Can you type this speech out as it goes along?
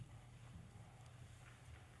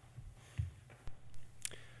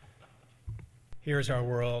Here's our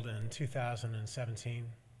world in 2017.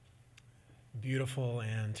 Beautiful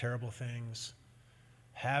and terrible things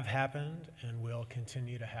have happened and will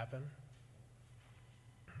continue to happen.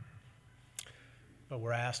 But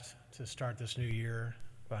we're asked to start this new year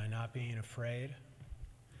by not being afraid,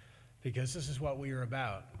 because this is what we are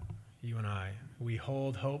about, you and I. We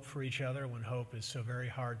hold hope for each other when hope is so very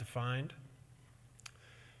hard to find.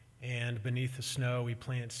 And beneath the snow, we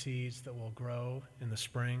plant seeds that will grow in the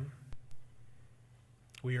spring.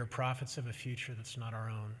 We are prophets of a future that's not our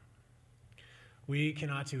own. We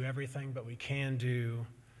cannot do everything, but we can do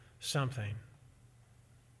something.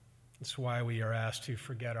 That's why we are asked to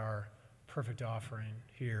forget our perfect offering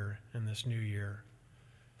here in this new year.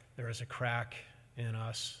 There is a crack in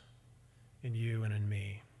us, in you, and in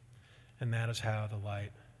me, and that is how the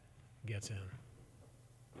light gets in.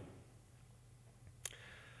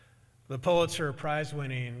 The Pulitzer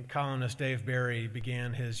Prize-winning columnist Dave Barry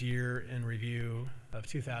began his year in review of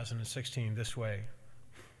 2016 this way.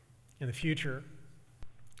 In the future,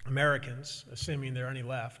 Americans, assuming there are any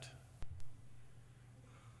left,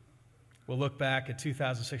 will look back at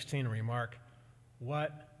 2016 and remark,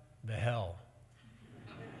 "What the hell?"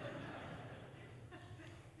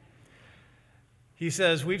 He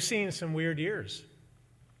says, "We've seen some weird years.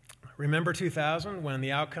 Remember 2000, when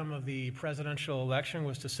the outcome of the presidential election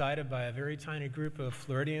was decided by a very tiny group of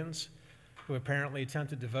Floridians who apparently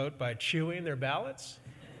attempted to vote by chewing their ballots?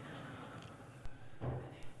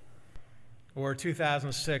 Or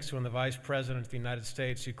 2006, when the Vice President of the United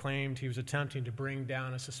States, who claimed he was attempting to bring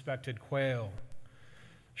down a suspected quail,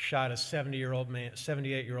 shot a 78-year-old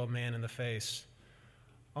man in the face,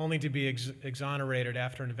 only to be exonerated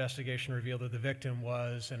after an investigation revealed that the victim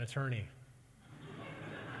was an attorney."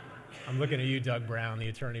 I'm looking at you, Doug Brown, the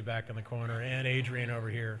attorney back in the corner, and Adrian over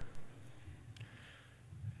here.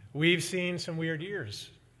 We've seen some weird years,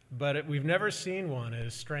 but we've never seen one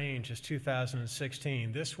as strange as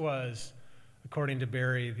 2016. This was, according to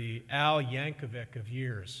Barry, the Al Yankovic of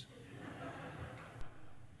years.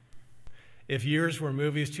 If years were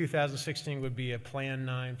movies, 2016 would be a Plan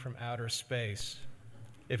 9 from outer space.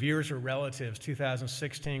 If years were relatives,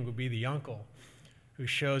 2016 would be the uncle who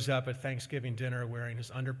shows up at Thanksgiving dinner wearing his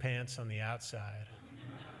underpants on the outside.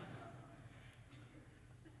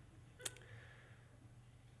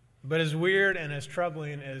 But as weird and as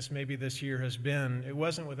troubling as maybe this year has been, it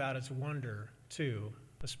wasn't without its wonder, too,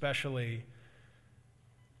 especially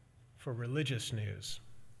for religious news.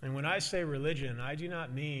 And when I say religion, I do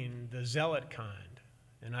not mean the zealot kind,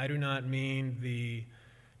 and I do not mean the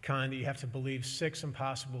kind that you have to believe 6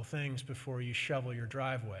 impossible things before you shovel your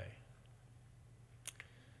driveway.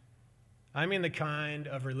 I mean the kind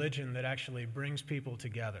of religion that actually brings people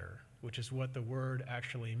together, which is what the word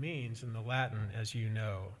actually means in the Latin, as you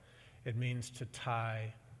know. It means to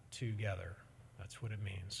tie together. That's what it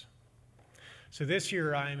means. So this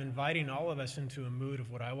year, I am inviting all of us into a mood of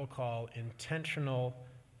what I will call intentional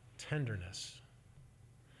tenderness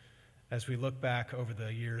as we look back over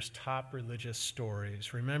the year's top religious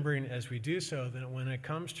stories, remembering as we do so that when it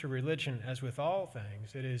comes to religion, as with all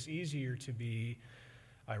things, it is easier to be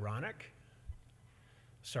ironic,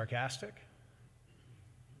 sarcastic,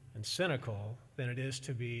 and cynical than it is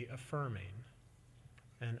to be affirming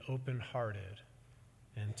and open-hearted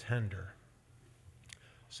and tender.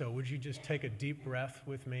 So would you just take a deep breath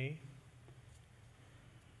with me?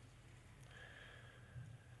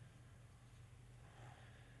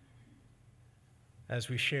 As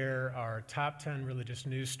we share our top 10 religious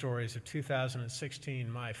news stories of 2016,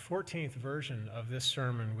 my 14th version of this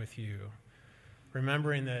sermon with you,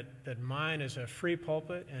 remembering that mine is a free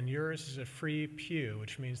pulpit and yours is a free pew,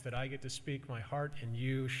 which means that I get to speak my heart, and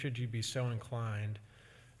you, should you be so inclined,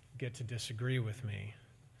 get to disagree with me.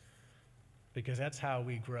 Because that's how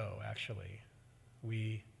we grow, actually.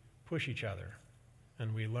 We push each other,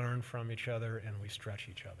 and we learn from each other, and we stretch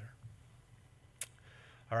each other.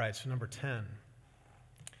 All right, so number 10.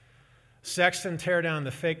 Sexton, tear down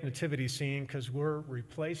the fake nativity scene because we're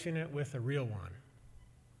replacing it with a real one.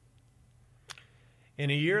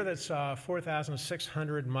 In a year that saw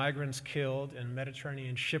 4,600 migrants killed in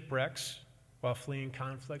Mediterranean shipwrecks while fleeing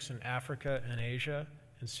conflicts in Africa and Asia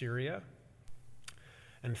and Syria,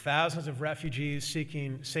 and thousands of refugees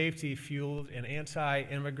seeking safety fueled an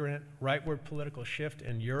anti-immigrant rightward political shift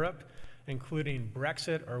in Europe, including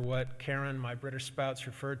Brexit, or what Karen, my British spouse,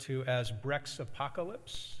 referred to as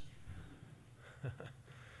Brex-apocalypse.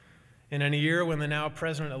 And in a year when the now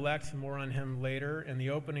president-elect, more on him later, in the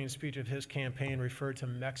opening speech of his campaign referred to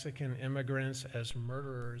Mexican immigrants as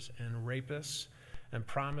murderers and rapists, and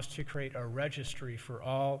promised to create a registry for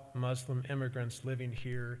all Muslim immigrants living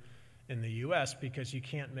here in the U.S. because you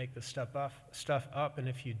can't make the stuff up, and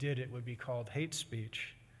if you did, it would be called hate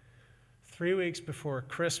speech. 3 weeks before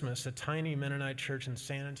Christmas, a tiny Mennonite church in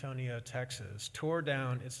San Antonio, Texas, tore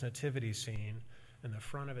down its nativity scene in the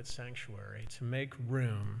front of its sanctuary to make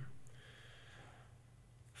room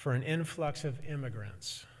for an influx of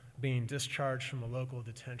immigrants being discharged from a local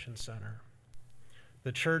detention center.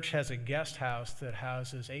 The church has a guest house that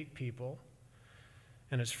houses 8 people,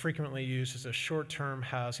 and is frequently used as a short-term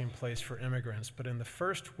housing place for immigrants. But in the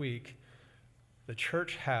first week, the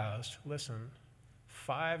church housed, listen,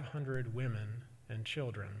 500 women and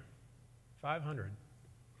children. 500.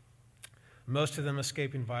 Most of them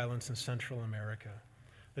escaping violence in Central America.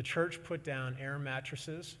 The church put down air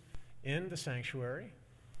mattresses in the sanctuary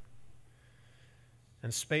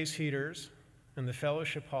and space heaters in the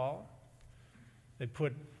fellowship hall. They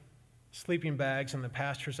put sleeping bags in the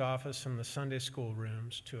pastor's office and the Sunday school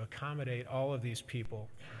rooms to accommodate all of these people,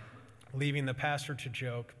 leaving the pastor to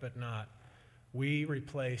joke, but not. We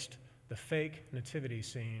replaced the fake nativity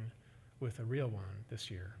scene with a real one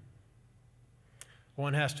this year.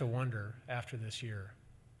 One has to wonder after this year,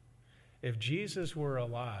 if Jesus were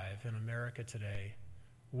alive in America today,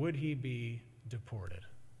 would he be deported?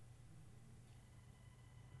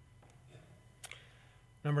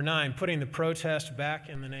 Number 9, putting the protest back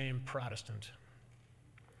in the name Protestant.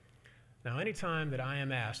 Now, anytime that I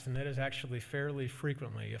am asked, and that is actually fairly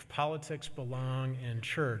frequently, if politics belong in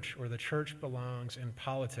church or the church belongs in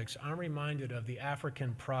politics, I'm reminded of the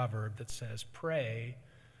African proverb that says, pray,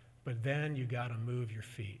 but then you got to move your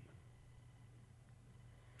feet.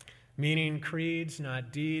 Meaning creeds,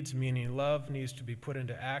 not deeds, meaning love needs to be put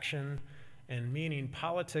into action, and meaning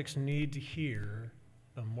politics need to hear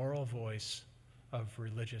the moral voice of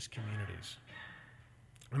religious communities.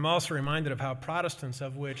 I'm also reminded of how Protestants,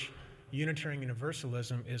 of which Unitarian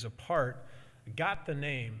Universalism is a part, got the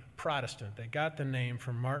name Protestant. They got the name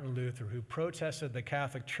from Martin Luther, who protested the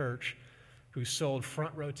Catholic Church, who sold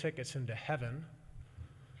front row tickets into heaven,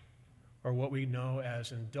 or what we know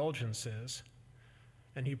as indulgences.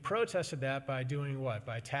 And he protested that by doing what?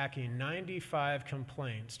 By tacking 95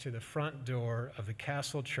 complaints to the front door of the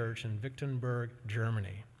Castle Church in Wittenberg,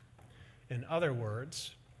 Germany. In other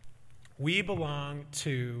words, we belong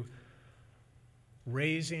to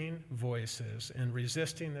raising voices and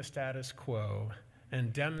resisting the status quo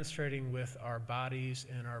and demonstrating with our bodies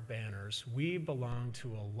and our banners. We belong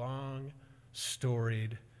to a long,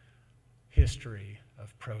 storied history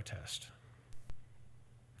of protest,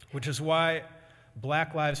 which is why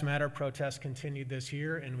Black Lives Matter protests continued this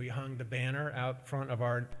year, and we hung the banner out front of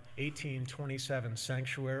our 1827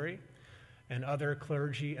 sanctuary, and other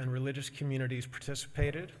clergy and religious communities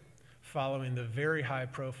participated following the very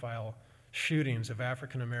high-profile shootings of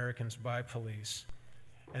African Americans by police.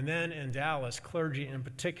 And then in Dallas, clergy in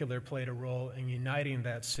particular played a role in uniting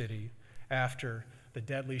that city after the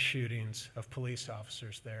deadly shootings of police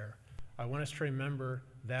officers there. I want us to remember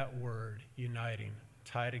that word, uniting,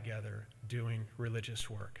 tie together, doing religious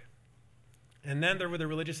work. And then there were the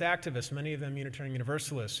religious activists, many of them Unitarian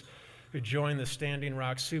Universalists, who joined the Standing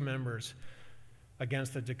Rock Sioux members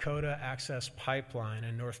against the Dakota Access Pipeline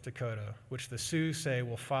in North Dakota, which the Sioux say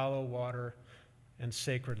will follow water and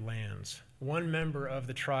sacred lands. One member of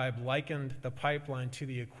the tribe likened the pipeline to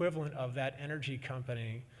the equivalent of that energy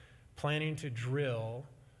company planning to drill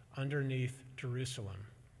underneath Jerusalem.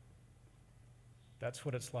 That's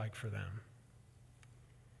what it's like for them.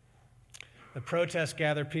 The protests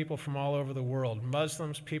gathered people from all over the world,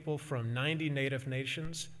 Muslims, people from 90 native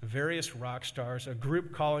nations, various rock stars, a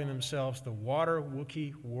group calling themselves the Water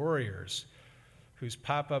Wookiee Warriors, whose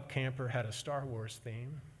pop-up camper had a Star Wars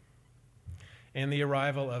theme, and the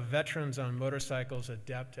arrival of veterans on motorcycles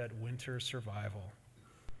adept at winter survival.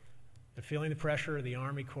 But feeling the pressure, the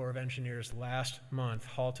Army Corps of Engineers last month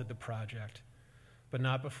halted the project, but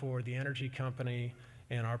not before the energy company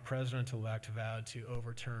and our president-elect vowed to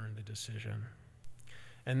overturn the decision.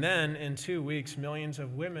 And then, in 2 weeks, millions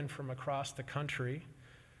of women from across the country,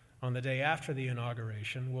 on the day after the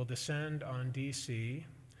inauguration, will descend on D.C.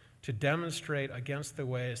 to demonstrate against the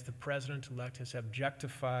ways the president-elect has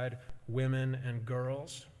objectified women and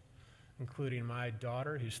girls, including my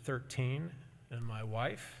daughter, who's 13, and my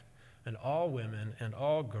wife, and all women and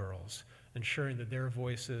all girls, ensuring that their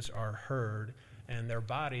voices are heard and their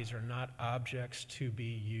bodies are not objects to be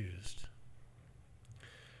used.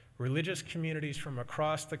 Religious communities from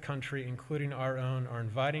across the country, including our own, are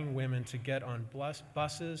inviting women to get on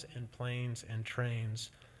buses and planes and trains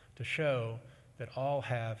to show that all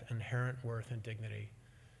have inherent worth and dignity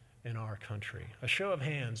in our country. A show of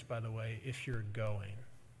hands, by the way, if you're going.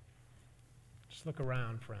 Just look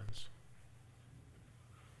around, friends.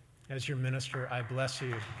 As your minister, I bless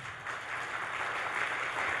you.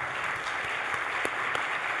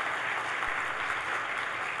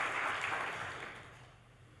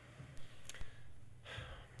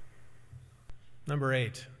 Number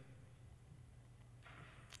 8,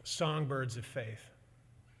 songbirds of faith.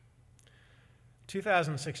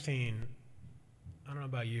 2016, I don't know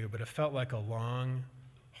about you, but it felt like a long,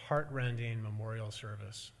 heart-rending memorial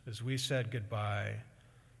service as we said goodbye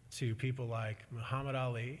to people like Muhammad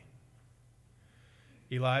Ali,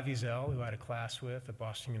 Elie Wiesel, who I had a class with at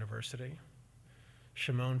Boston University,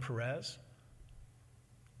 Shimon Peres,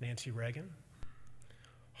 Nancy Reagan,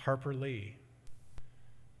 Harper Lee,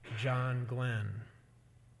 John Glenn,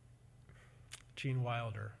 Gene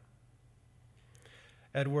Wilder,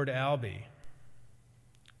 Edward Albee,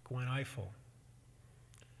 Gwen Ifill,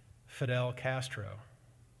 Fidel Castro,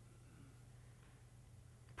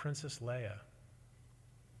 Princess Leia,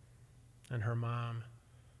 and her mom,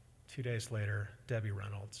 2 days later, Debbie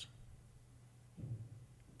Reynolds.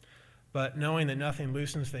 But knowing that nothing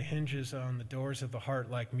loosens the hinges on the doors of the heart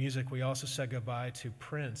like music, we also said goodbye to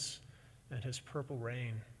Prince and his Purple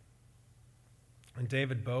Rain, and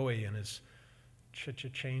David Bowie and his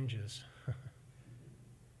Ch-Ch-Changes,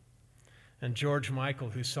 and George Michael,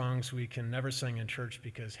 whose songs we can never sing in church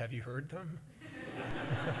because have you heard them?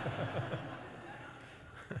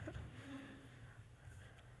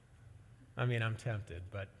 I mean, I'm tempted,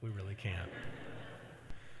 but we really can't.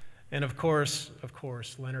 And of course,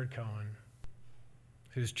 Leonard Cohen,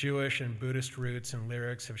 whose Jewish and Buddhist roots and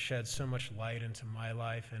lyrics have shed so much light into my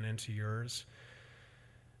life and into yours,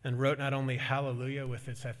 and wrote not only Hallelujah with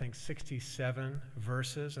its, I think, 67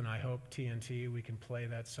 verses, and I hope TNT, we can play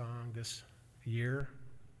that song this year,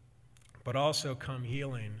 but also Come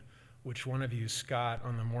Healing, which one of you, Scott,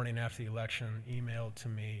 on the morning after the election, emailed to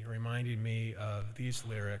me, reminding me of these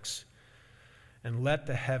lyrics, and let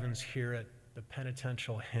the heavens hear it, the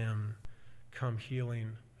penitential hymn, come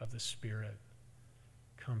healing of the spirit,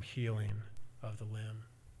 come healing of the limb.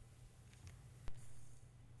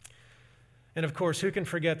 And of course, who can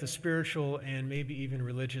forget the spiritual and maybe even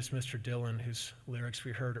religious Mr. Dillon, whose lyrics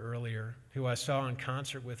we heard earlier, who I saw in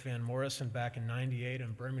concert with Van Morrison back in '98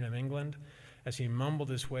 in Birmingham, England, as he mumbled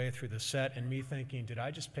his way through the set, and me thinking, did I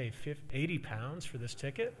just pay 80 pounds for this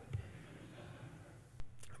ticket?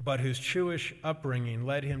 But whose Jewish upbringing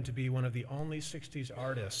led him to be one of the only 60s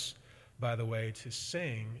artists, by the way, to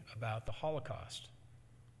sing about the Holocaust.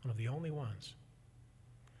 One of the only ones.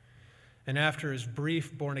 And after his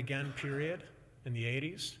brief born-again period in the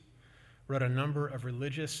 80s, wrote a number of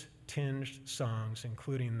religious-tinged songs,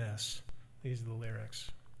 including this. These are the lyrics.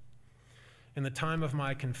 In the time of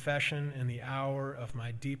my confession, in the hour of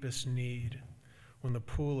my deepest need, when the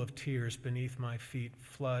pool of tears beneath my feet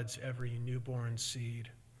floods every newborn seed,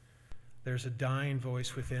 there's a dying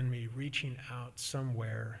voice within me reaching out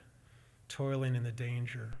somewhere, toiling in the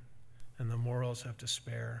danger and the morals of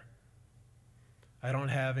despair. I don't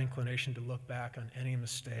have inclination to look back on any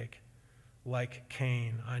mistake. Like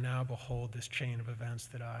Cain, I now behold this chain of events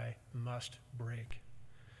that I must break.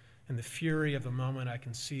 In the fury of the moment, I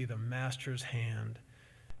can see the Master's hand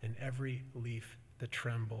in every leaf that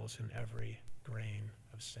trembles, in every grain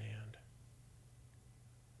of sand.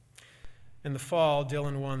 In the fall,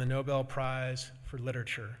 Dylan won the Nobel Prize for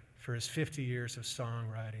Literature for his 50 years of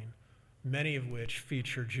songwriting, many of which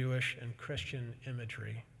feature Jewish and Christian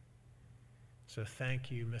imagery. So thank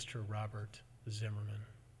you, Mr. Robert Zimmerman.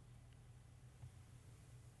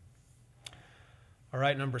 All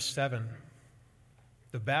right, number 7.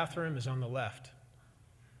 The bathroom is on the left.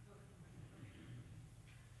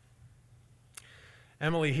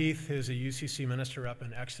 Emily Heath, who's a UCC minister up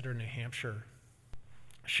in Exeter, New Hampshire,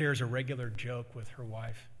 shares a regular joke with her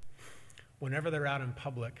wife. Whenever they're out in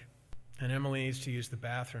public and Emily needs to use the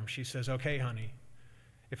bathroom, she says, "Okay, honey,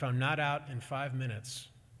 if I'm not out in 5 minutes,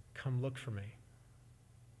 come look for me."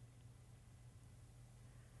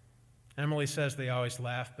 Emily says they always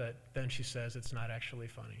laugh, but then she says it's not actually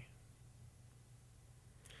funny.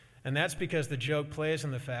 And that's because the joke plays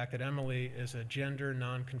on the fact that Emily is a gender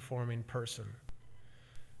non-conforming person.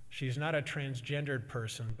 She's not a transgendered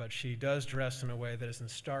person, but she does dress in a way that is in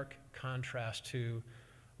stark contrast to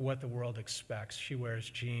what the world expects. She wears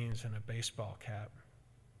jeans and a baseball cap.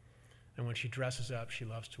 And when she dresses up, she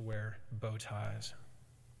loves to wear bow ties.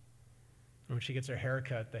 And when she gets her hair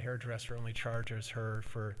cut, the hairdresser only charges her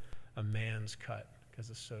for a man's cut because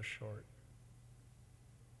it's so short.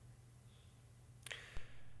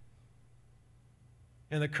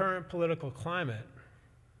 In the current political climate,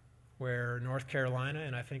 where North Carolina,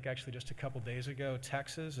 and I think actually just a couple days ago,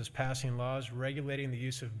 Texas, is passing laws regulating the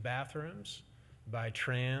use of bathrooms by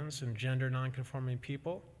trans and gender nonconforming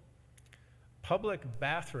people, public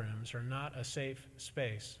bathrooms are not a safe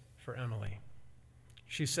space for Emily.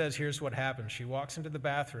 She says here's what happened. She walks into the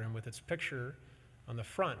bathroom with its picture on the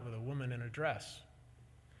front with a woman in a dress.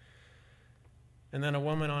 And then a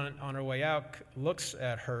woman on her way out looks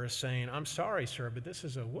at her saying, "I'm sorry, sir, but this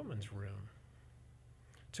is a woman's room."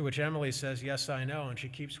 To which Emily says, "Yes, I know," and she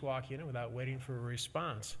keeps walking in without waiting for a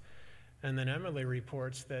response. And then Emily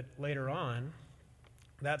reports that later on,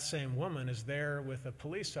 that same woman is there with a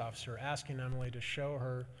police officer asking Emily to show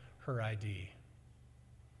her her ID.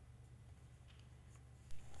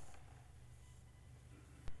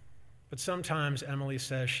 But sometimes Emily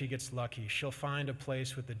says she gets lucky. She'll find a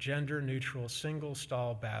place with a gender-neutral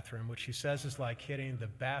single-stall bathroom, which she says is like hitting the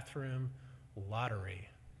bathroom lottery.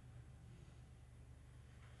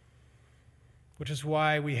 Which is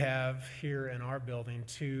why we have here in our building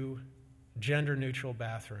 2 gender-neutral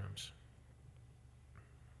bathrooms.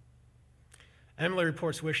 Emily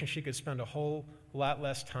reports wishing she could spend a whole lot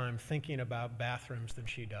less time thinking about bathrooms than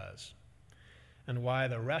she does, and why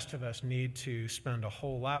the rest of us need to spend a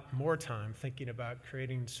whole lot more time thinking about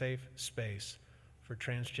creating safe space for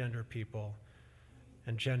transgender people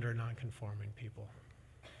and gender nonconforming people.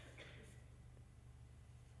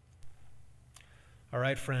 All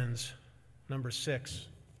right, friends, number 6,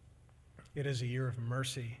 it is a year of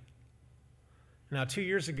mercy. Now, 2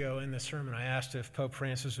 years ago in this sermon, I asked if Pope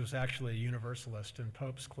Francis was actually a universalist in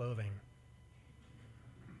Pope's clothing.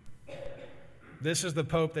 This is the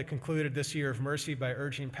Pope that concluded this year of mercy by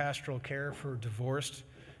urging pastoral care for divorced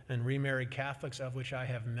and remarried Catholics, of which I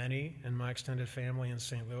have many in my extended family in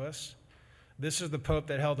St. Louis. This is the Pope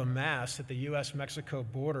that held a mass at the U.S.-Mexico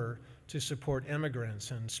border to support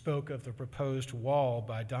immigrants and spoke of the proposed wall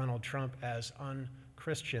by Donald Trump as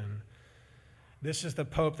unchristian. This is the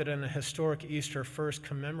Pope that in a historic Easter first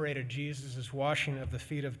commemorated Jesus' washing of the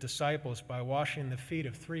feet of disciples by washing the feet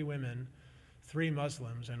of 3 women, 3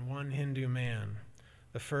 Muslims, and 1 Hindu man,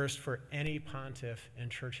 the first for any pontiff in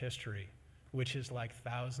church history, which is like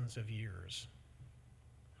thousands of years.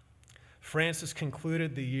 Francis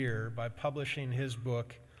concluded the year by publishing his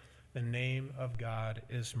book, The Name of God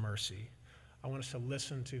is Mercy. I want us to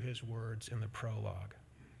listen to his words in the prologue.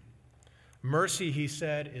 Mercy, he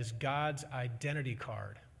said, is God's identity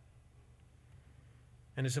card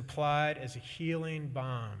and is applied as a healing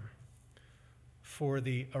balm for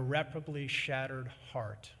the irreparably shattered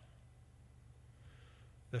heart.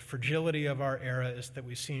 The fragility of our era is that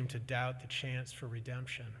we seem to doubt the chance for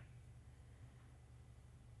redemption,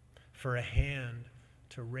 for a hand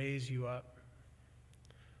to raise you up,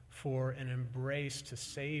 for an embrace to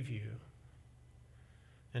save you,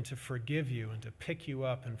 and to forgive you, and to pick you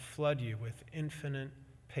up and flood you with infinite,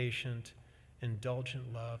 patient,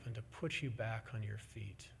 indulgent love, and to put you back on your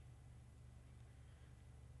feet.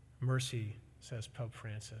 Mercy, says Pope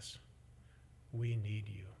Francis, we need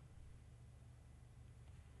you.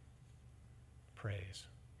 Praise.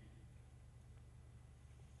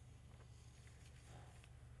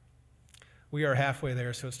 We are halfway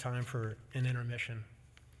there, so it's time for an intermission.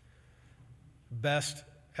 Best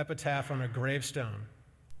epitaph on a gravestone.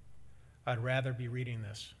 I'd rather be reading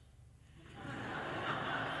this.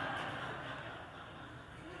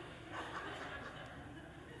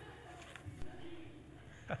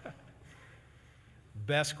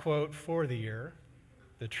 Best quote for the year: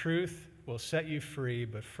 "The truth will set you free,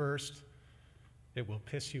 but first it will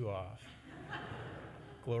piss you off."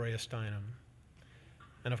 Gloria Steinem.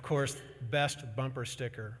 And of course, best bumper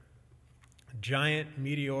sticker: "Giant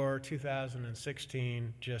Meteor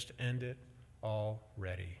 2016, just end it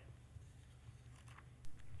already."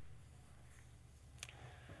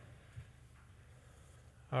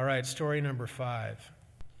 All right, story number 5.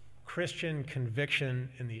 Christian conviction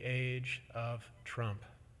in the age of Trump.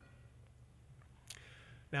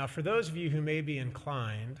 Now, for those of you who may be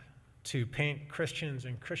inclined to paint Christians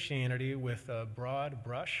and Christianity with a broad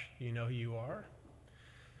brush, you know who you are,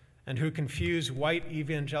 and who confuse white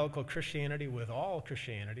evangelical Christianity with all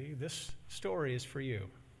Christianity, this story is for you.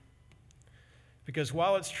 Because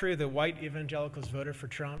while it's true that white evangelicals voted for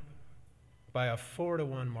Trump by a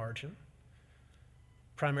 4-1 margin,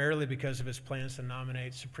 primarily because of his plans to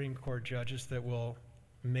nominate Supreme Court judges that will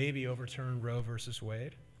maybe overturn Roe versus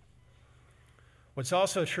Wade, what's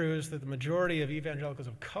also true is that the majority of evangelicals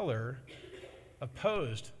of color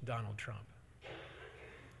opposed Donald Trump.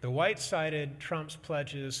 The whites cited Trump's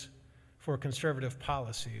pledges for conservative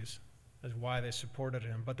policies as why they supported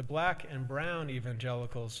him, but the black and brown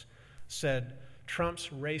evangelicals said Trump's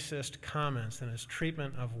racist comments and his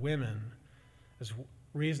treatment of women as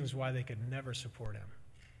reasons why they could never support him.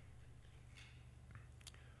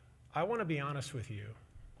 I want to be honest with you.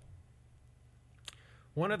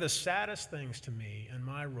 One of the saddest things to me in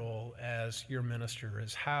my role as your minister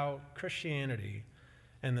is how Christianity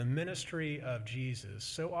and the ministry of Jesus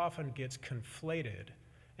so often gets conflated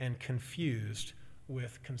and confused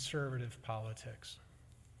with conservative politics.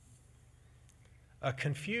 A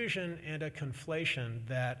confusion and a conflation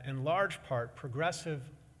that, in large part, progressive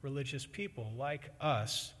religious people like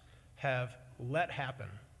us have let happen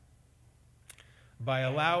by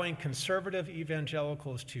allowing conservative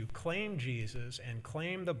evangelicals to claim Jesus and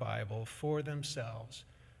claim the Bible for themselves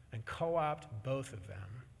and co-opt both of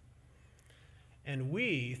them. And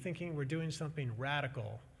we, thinking we're doing something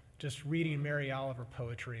radical, just reading Mary Oliver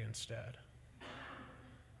poetry instead.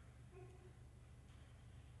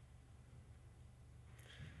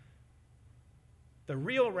 The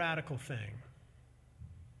real radical thing,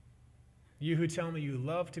 you who tell me you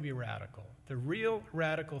love to be radical, the real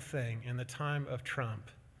radical thing in the time of Trump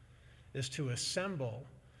is to assemble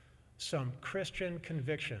some Christian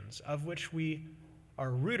convictions of which we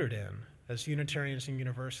are rooted in as Unitarians and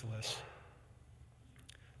Universalists,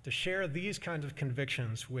 to share these kinds of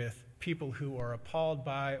convictions with people who are appalled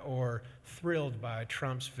by or thrilled by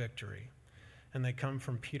Trump's victory. And they come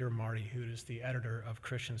from Peter Marty, who is the editor of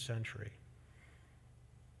Christian Century.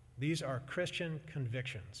 These are Christian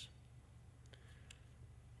convictions.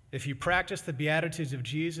 If you practice the Beatitudes of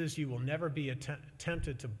Jesus, you will never be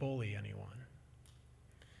tempted to bully anyone.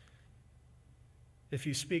 If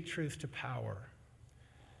you speak truth to power,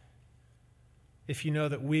 if you know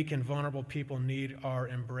that weak and vulnerable people need our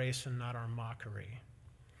embrace and not our mockery,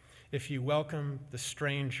 if you welcome the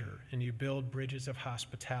stranger and you build bridges of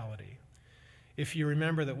hospitality, if you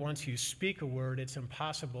remember that once you speak a word, it's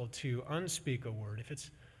impossible to unspeak a word,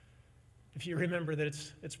 if you remember that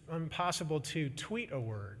it's impossible to tweet a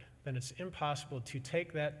word, then it's impossible to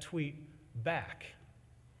take that tweet back.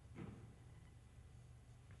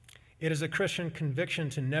 It is a Christian conviction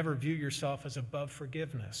to never view yourself as above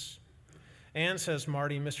forgiveness. And, says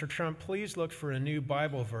Marty, Mr. Trump, please look for a new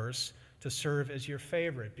Bible verse to serve as your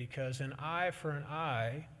favorite, because an eye for an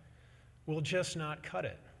eye will just not cut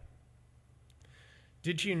it.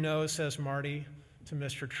 Did you know, says Marty to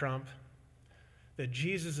Mr. Trump, that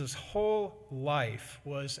Jesus' whole life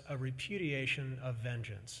was a repudiation of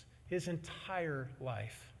vengeance? His entire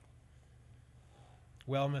life.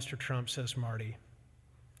 Well, Mr. Trump, says Marty,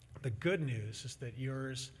 the good news is that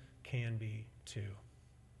yours can be too.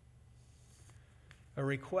 A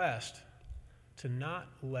request to not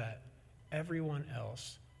let everyone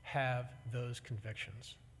else have those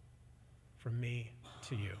convictions. From me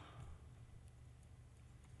to you.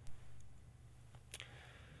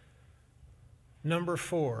 Number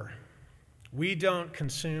 4, we don't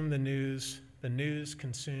consume the news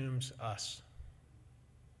consumes us.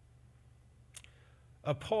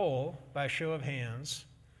 A poll, by show of hands,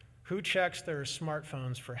 who checks their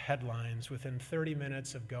smartphones for headlines within 30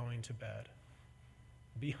 minutes of going to bed?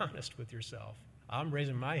 Be honest with yourself. I'm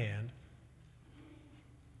raising my hand.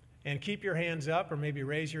 And keep your hands up, or maybe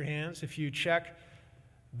raise your hands if you check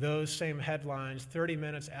those same headlines 30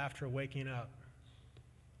 minutes after waking up.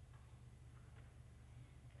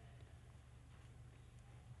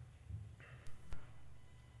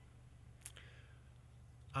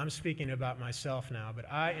 I'm speaking about myself now, but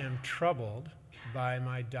I am troubled by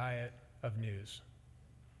my diet of news.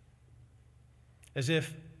 As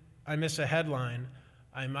if I miss a headline,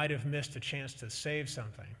 I might have missed a chance to save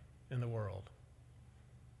something in the world.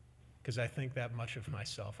 Because I think that much of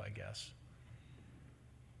myself, I guess.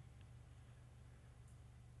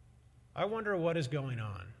 I wonder what is going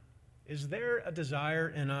on. Is there a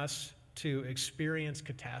desire in us to experience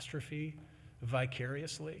catastrophe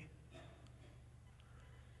vicariously?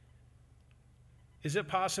 Is it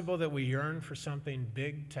possible that we yearn for something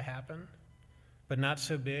big to happen, but not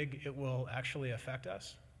so big it will actually affect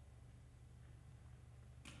us?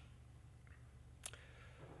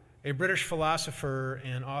 A British philosopher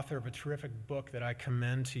and author of a terrific book that I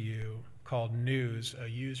commend to you called News, A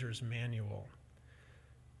User's Manual,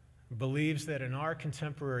 believes that in our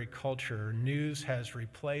contemporary culture, news has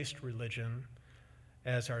replaced religion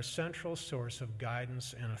as our central source of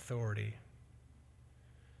guidance and authority.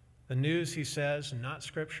 The news, he says, not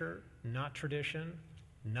scripture, not tradition,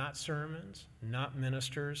 not sermons, not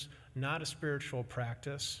ministers, not a spiritual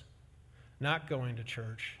practice, not going to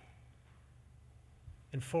church,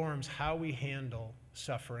 informs how we handle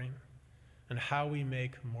suffering and how we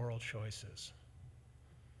make moral choices.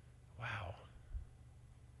 Wow.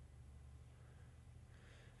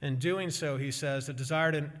 In doing so, he says, the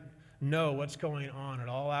desire to know what's going on at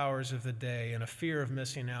all hours of the day and a fear of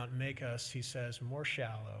missing out make us, he says, more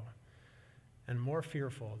shallow and more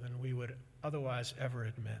fearful than we would otherwise ever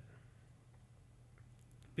admit.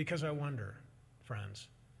 Because I wonder, friends,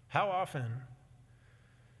 how often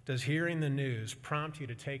does hearing the news prompt you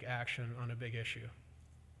to take action on a big issue?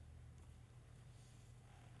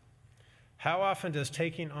 How often does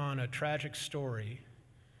taking on a tragic story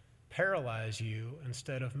paralyze you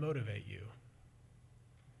instead of motivate you?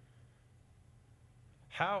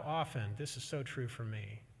 How often, this is so true for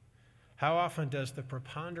me, how often does the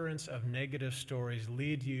preponderance of negative stories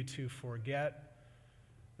lead you to forget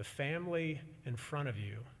the family in front of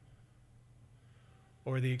you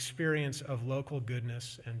or the experience of local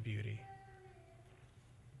goodness and beauty?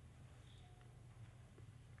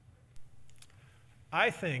 I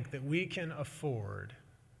think that we can afford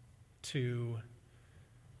to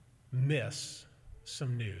miss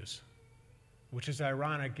some news, which is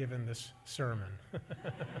ironic given this sermon.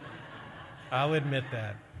 I'll admit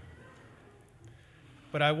that.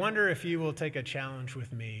 But I wonder if you will take a challenge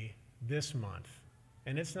with me this month.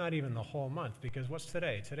 And it's not even the whole month, because what's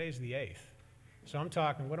today? Today's the 8th. So I'm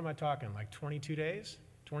talking, what am I talking, like 22 days?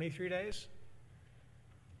 23 days?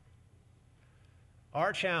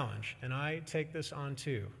 Our challenge, and I take this on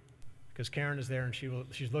too, because Karen is there and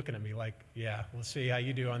she's looking at me like, yeah, we'll see how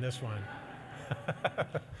you do on this one.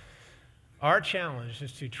 Our challenge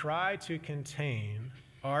is to try to contain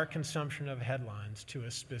our consumption of headlines to a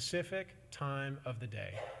specific time of the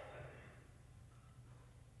day.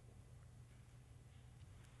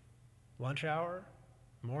 Lunch hour,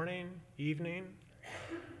 morning, evening,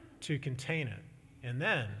 to contain it. And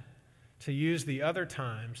then to use the other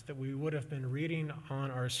times that we would have been reading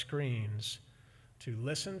on our screens to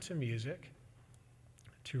listen to music,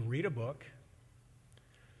 to read a book,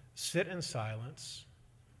 sit in silence,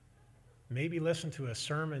 maybe listen to a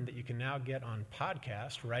sermon that you can now get on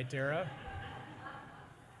podcast, right, Dara?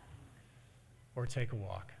 Or take a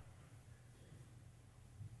walk.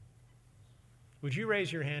 Would you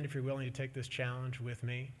raise your hand if you're willing to take this challenge with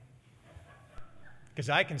me? Because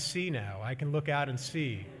I can see now. I can look out and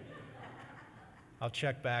see. I'll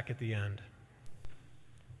check back at the end.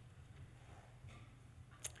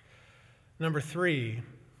 Number 3,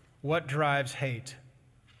 what drives hate?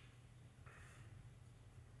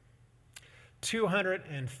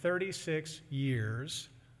 236 years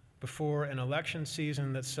before an election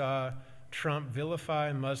season that saw Trump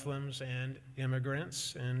vilify Muslims and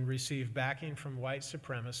immigrants and receive backing from white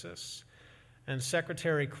supremacists, and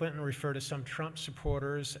Secretary Clinton referred to some Trump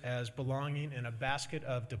supporters as belonging in a basket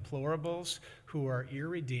of deplorables who are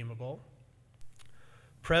irredeemable,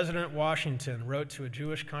 President Washington wrote to a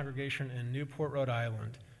Jewish congregation in Newport, Rhode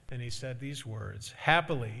Island, and he said these words,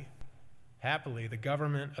 Happily, the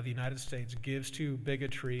government of the United States gives to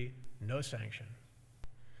bigotry no sanction,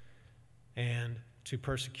 and to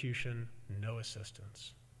persecution no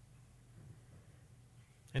assistance.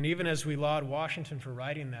 And even as we laud Washington for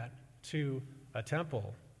writing that to a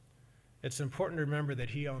temple, it's important to remember that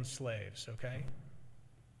he owned slaves, okay?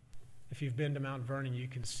 If you've been to Mount Vernon, you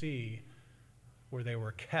can see where they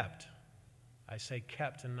were kept. I say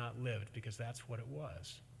kept and not lived because that's what it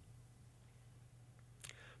was.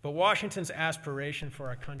 But Washington's aspiration for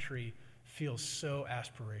our country feels so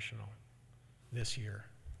aspirational this year.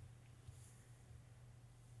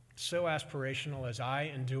 So aspirational as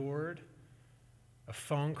I endured a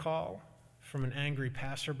phone call from an angry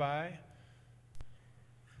passerby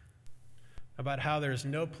about how there's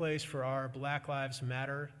no place for our Black Lives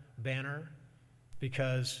Matter banner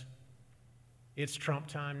because it's Trump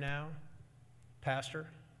time now, Pastor.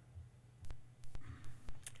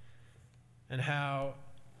 And how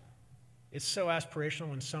it's so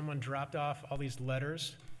aspirational when someone dropped off all these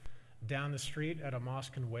letters down the street at a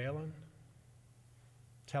mosque in Wayland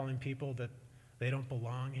telling people that they don't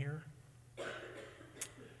belong here.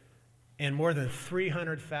 And more than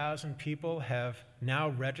 300,000 people have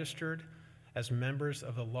now registered as members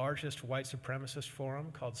of the largest white supremacist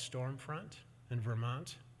forum called Stormfront in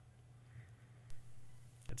Vermont.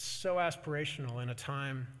 It's so aspirational in a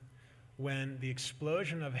time when the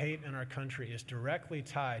explosion of hate in our country is directly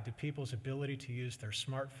tied to people's ability to use their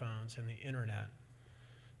smartphones and the internet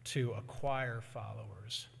to acquire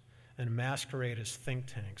followers and masquerade as think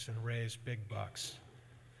tanks and raise big bucks.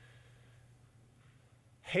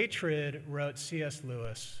 Hatred, wrote C.S.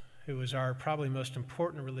 Lewis, who was our probably most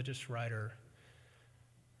important religious writer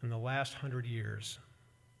in the last 100 years.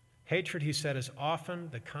 Hatred, he said, is often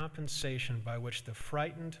the compensation by which the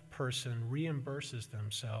frightened person reimburses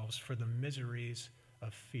themselves for the miseries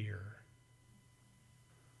of fear.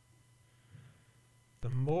 The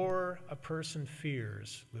more a person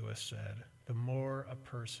fears, Lewis said, the more a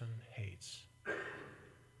person hates.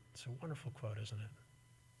 It's a wonderful quote, isn't it?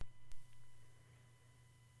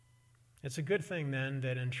 It's a good thing then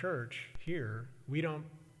that in church here, we don't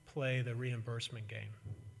play the reimbursement game.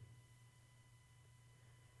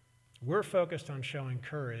 We're focused on showing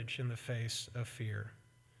courage in the face of fear.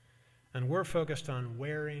 And we're focused on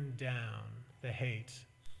wearing down the hate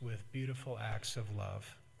with beautiful acts of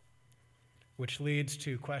love, which leads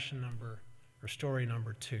to story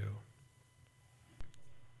number 2.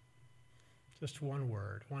 Just one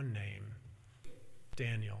word, one name,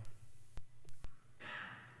 Daniel.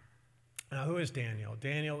 Now, who is Daniel?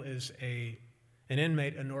 Daniel is an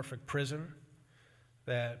inmate in Norfolk prison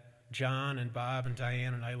that John and Bob and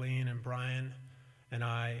Diane and Eileen and Brian and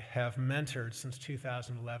I have mentored since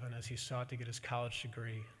 2011 as he sought to get his college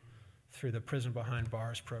degree through the Prison Behind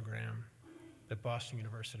Bars program that Boston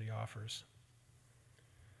University offers.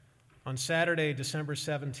 On Saturday, December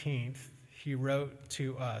 17th, he wrote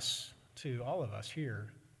to us, to all of us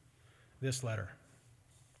here, this letter.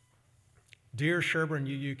 Dear Sherburne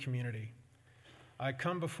UU community, I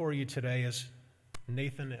come before you today as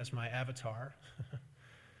Nathan as my avatar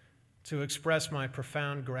to express my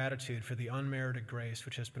profound gratitude for the unmerited grace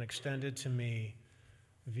which has been extended to me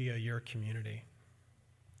via your community.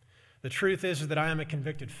 The truth is that I am a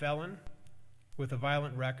convicted felon with a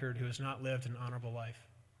violent record who has not lived an honorable life.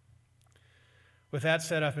 With that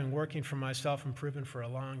said, I've been working for my self-improvement for a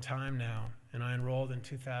long time now, and I enrolled in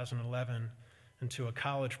 2011 into a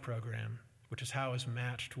college program, which is how I was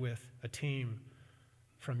matched with a team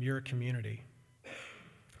from your community.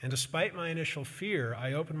 And despite my initial fear,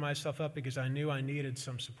 I opened myself up because I knew I needed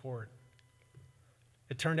some support.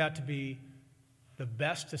 It turned out to be the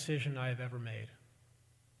best decision I have ever made.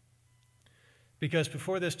 Because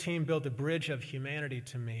before this team built a bridge of humanity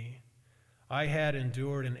to me, I had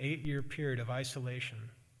endured an 8-year period of isolation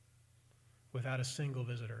without a single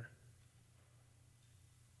visitor.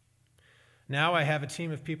 Now I have a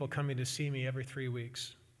team of people coming to see me every 3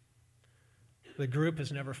 weeks. The group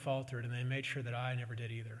has never faltered, and they made sure that I never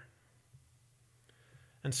did either.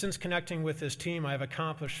 And since connecting with this team, I have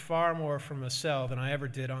accomplished far more from a cell than I ever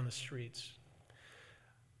did on the streets.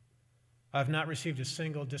 I've not received a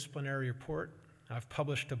single disciplinary report. I've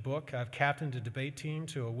published a book. I've captained a debate team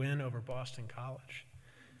to a win over Boston College.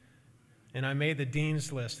 And I made the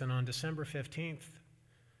dean's list, and on December 15th,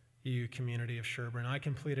 you community of Sherburne, I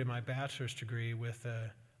completed my bachelor's degree with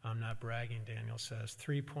a, I'm not bragging, Daniel says,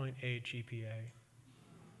 3.8 GPA.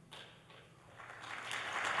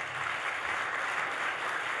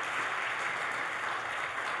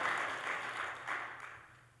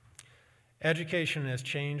 Education has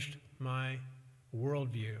changed my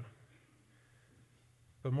worldview.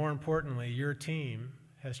 But more importantly, your team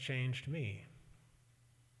has changed me.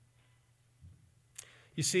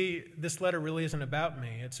 You see, this letter really isn't about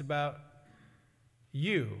me. It's about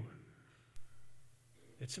you.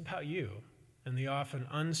 It's about you and the often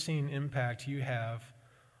unseen impact you have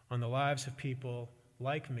on the lives of people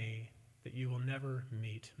like me that you will never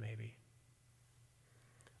meet, maybe.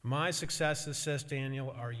 My successes, says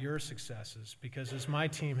Daniel, are your successes because, as my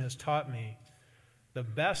team has taught me, the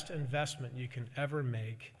best investment you can ever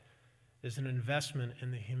make is an investment in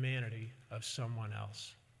the humanity of someone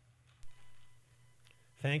else.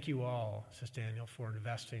 Thank you all, says Daniel, for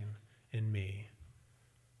investing in me.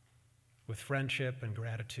 With friendship and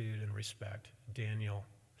gratitude and respect, Daniel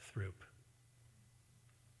Throop.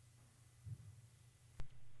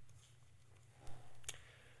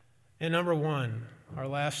 And number 1, our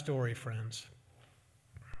last story, friends.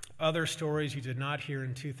 Other stories you did not hear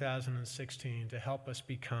in 2016 to help us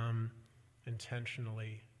become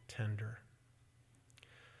intentionally tender.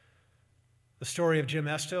 The story of Jim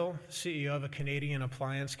Estill, CEO of a Canadian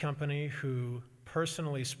appliance company who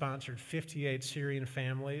personally sponsored 58 Syrian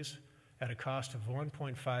families at a cost of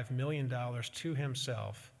 $1.5 million to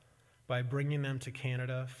himself by bringing them to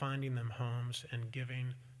Canada, finding them homes, and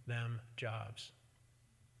giving them jobs.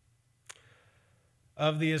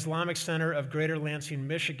 Of the Islamic Center of Greater Lansing,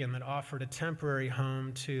 Michigan, that offered a temporary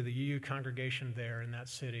home to the UU congregation there in that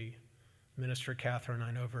city, Minister Catherine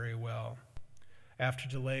I know very well, after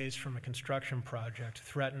delays from a construction project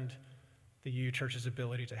threatened the UU Church's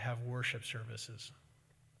ability to have worship services.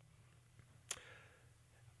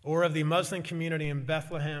 Or of the Muslim community in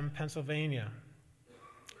Bethlehem, Pennsylvania,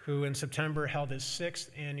 who in September held his 6th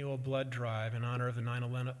annual blood drive in honor of the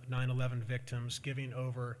 9/11 victims, giving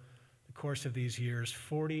over the course of these years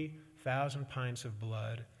 40,000 pints of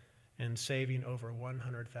blood and saving over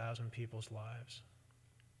 100,000 people's lives.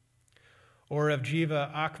 Or of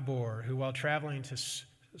Jiva Akbor, who while traveling to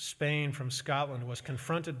Spain from Scotland was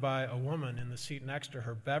confronted by a woman in the seat next to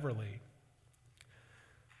her, Beverly,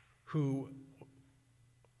 who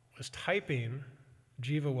was typing,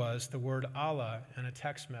 Jiva was, the word Allah in a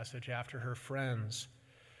text message after her friends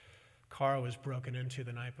car was broken into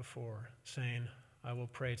the night before, saying, "I will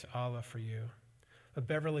pray to Allah for you." But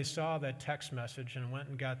Beverly saw that text message and went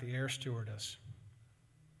and got the air stewardess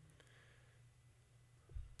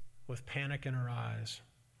with panic in her eyes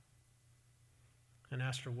and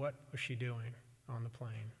asked her what was she doing on the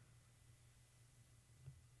plane.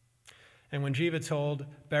 And when Jiva told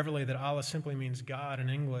Beverly that Allah simply means God in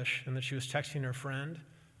English and that she was texting her friend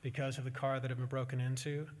because of the car that had been broken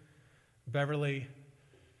into, Beverly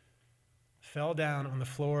fell down on the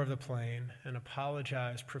floor of the plane and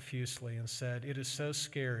apologized profusely and said, "It is so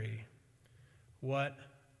scary what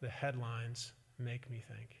the headlines make me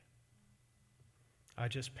think. I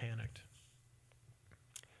just panicked."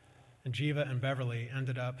 And Jiva and Beverly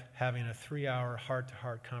ended up having a 3-hour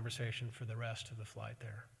heart-to-heart conversation for the rest of the flight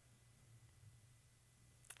there.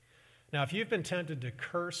 Now, if you've been tempted to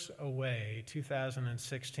curse away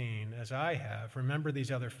 2016, as I have, remember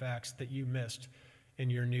these other facts that you missed in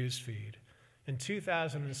your news feed. In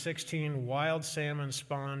 2016, wild salmon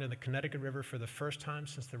spawned in the Connecticut River for the first time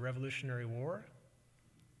since the Revolutionary War.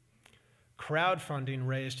 Crowdfunding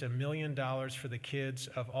raised $1 million for the kids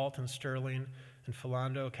of Alton Sterling and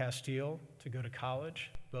Philando Castile to go to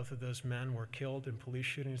college. Both of those men were killed in police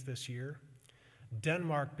shootings this year.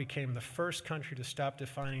 Denmark became the first country to stop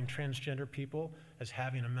defining transgender people as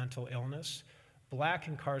having a mental illness. Black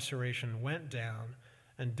incarceration went down,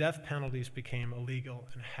 and death penalties became illegal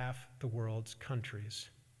in half the world's countries.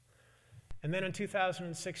 And then in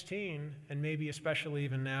 2016, and maybe especially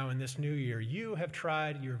even now in this new year, you have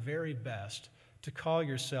tried your very best to call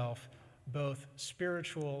yourself both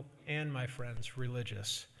spiritual and, my friends,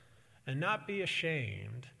 religious, and not be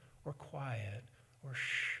ashamed or quiet or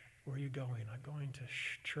shh. Where are you going? I'm going to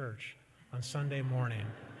church on Sunday morning.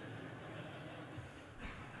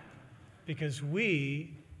 Because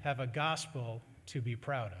we have a gospel to be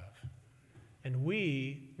proud of, and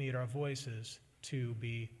we need our voices to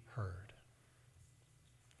be heard.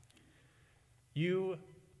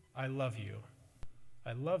 I love you.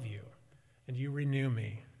 I love you, and you renew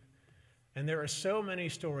me. And there are so many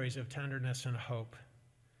stories of tenderness and hope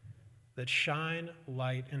that shine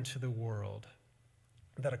light into the world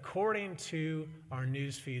that, according to our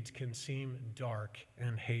news feeds, can seem dark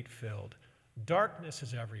and hate-filled. Darkness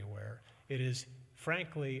is everywhere. It is,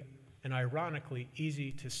 frankly and ironically,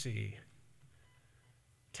 easy to see.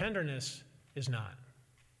 Tenderness is not.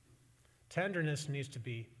 Tenderness needs to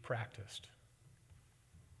be practiced.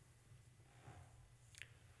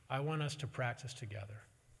 I want us to practice together.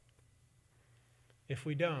 If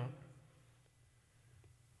we don't,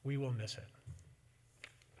 we will miss it.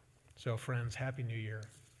 So, friends, Happy New Year,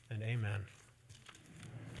 and amen.